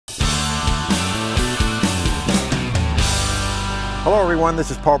Hello everyone,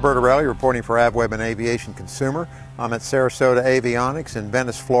 this is Paul Bertorelli reporting for AVweb and Aviation Consumer. I'm at Sarasota Avionics in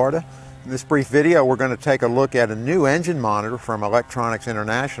Venice, Florida. In this brief video we're going to take a look at a new engine monitor from Electronics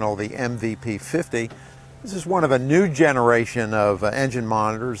International, the MVP50. This is one of a new generation of engine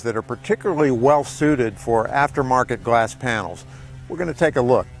monitors that are particularly well suited for aftermarket glass panels. We're going to take a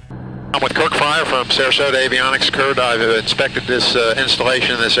look. I'm with Kirk Fryer from Sarasota Avionics. Kurt, I've inspected this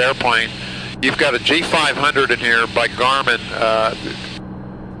installation in this airplane. You've got a G500 in here by Garmin.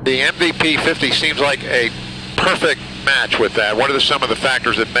 The MVP50 seems like a perfect match with that. What are some of the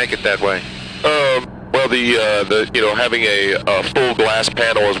factors that make it that way? Well, having a full glass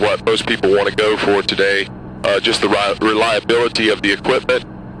panel is what most people want to go for today. Just the reliability of the equipment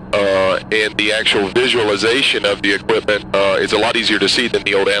and the actual visualization of the equipment is a lot easier to see than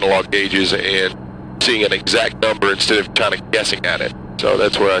the old analog gauges and seeing an exact number instead of kind of guessing at it. So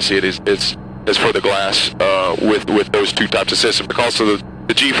that's where I see it. It's for the glass with those two types of systems. Because of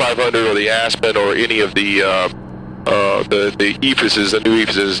the G500 or the Aspen or any of the EFISs, the new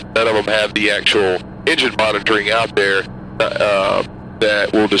EFISs, none of them have the actual engine monitoring out there that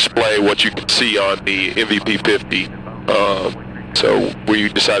will display what you can see on the MVP50. So we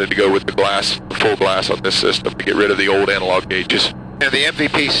decided to go with the full glass on this system to get rid of the old analog gauges. And the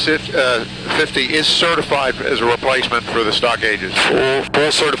MVP50 is certified as a replacement for the stock gauges.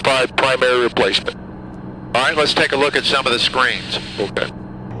 Full certified primary replacement. All right, let's take a look at some of the screens. Okay.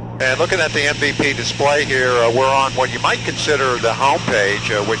 And looking at the MVP display here, we're on what you might consider the home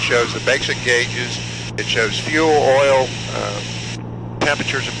page, which shows the basic gauges. It shows fuel, oil,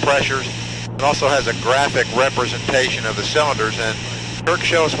 temperatures and pressures. It also has a graphic representation of the cylinders. And Kirk,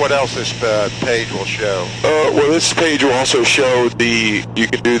 show us what else this page will show. Well, this page will also show you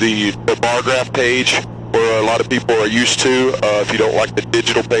can do the bar graph page, where a lot of people are used to. If you don't like the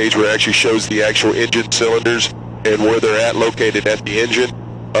digital page, where it actually shows the actual engine cylinders and where they're located at the engine,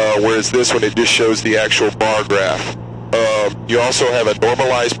 whereas this one, it just shows the actual bar graph. You also have a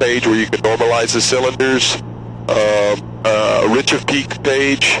normalized page where you can normalize the cylinders, a rich of peak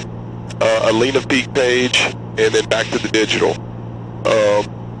page, a lean of peak page, and then back to the digital.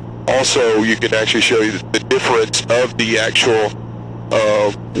 Also, you can actually show you the difference of the actual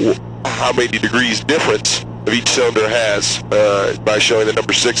how many degrees difference of each cylinder has by showing the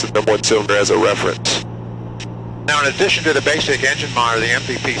number 6 and number 1 cylinder as a reference. Now, in addition to the basic engine monitor, the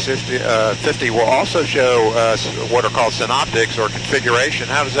MVP50 will also show what are called synoptics or configuration.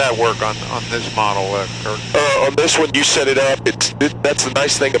 How does that work on this model, Kirk? On this one, you set it up. That's the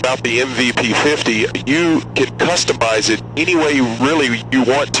nice thing about the MVP50. You can customize it any way really you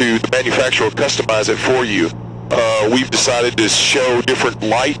want to. The manufacturer will customize it for you. We've decided to show different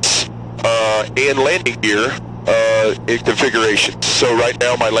lights and landing gear in configurations. So right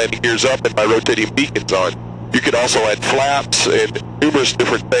now, my landing gear's up and my rotating beacon's on. You can also add flaps and numerous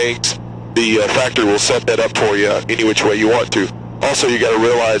different things. The factory will set that up for you any which way you want to. Also, you got to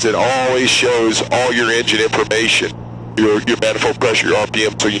realize it always shows all your engine information, your manifold pressure, your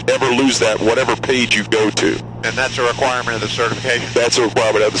RPM, so you never lose that whatever page you go to. And that's a requirement of the certification? That's a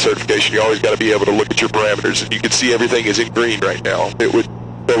requirement of the certification. You always got to be able to look at your parameters, and you can see everything is in green right now. If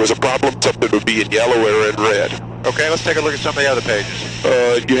there was a problem, something would be in yellow or in red. Okay, let's take a look at some of the other pages.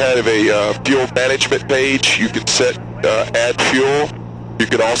 You have a fuel management page. You can set add fuel. You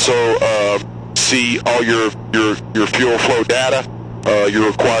can also see all your fuel flow data, your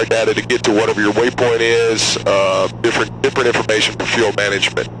required data to get to whatever your waypoint is. Different information for fuel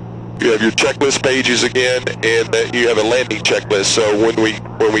management. You have your checklist pages again, and you have a landing checklist. So when we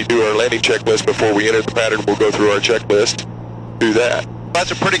do our landing checklist before we enter the pattern, we'll go through our checklist. Do that.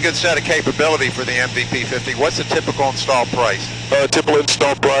 That's a pretty good set of capability for the MVP50. What's the typical install price? Typical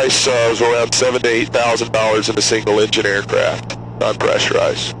install price is around $7,000 to $8,000 in a single engine aircraft,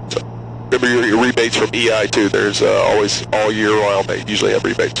 non-pressurized. So remember your rebates from EI too. There's always all year round. They usually have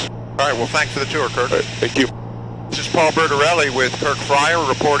rebates. All right. Well, thanks for the tour, Kirk. All right, thank you. This is Paul Bertorelli with Kirk Fryer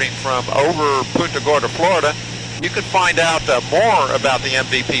reporting from over Punta Gorda, Florida. You can find out more about the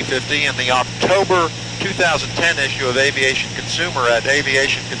MVP50 in the October 2010 issue of Aviation Consumer at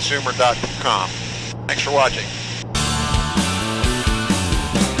aviationconsumer.com. Thanks for watching.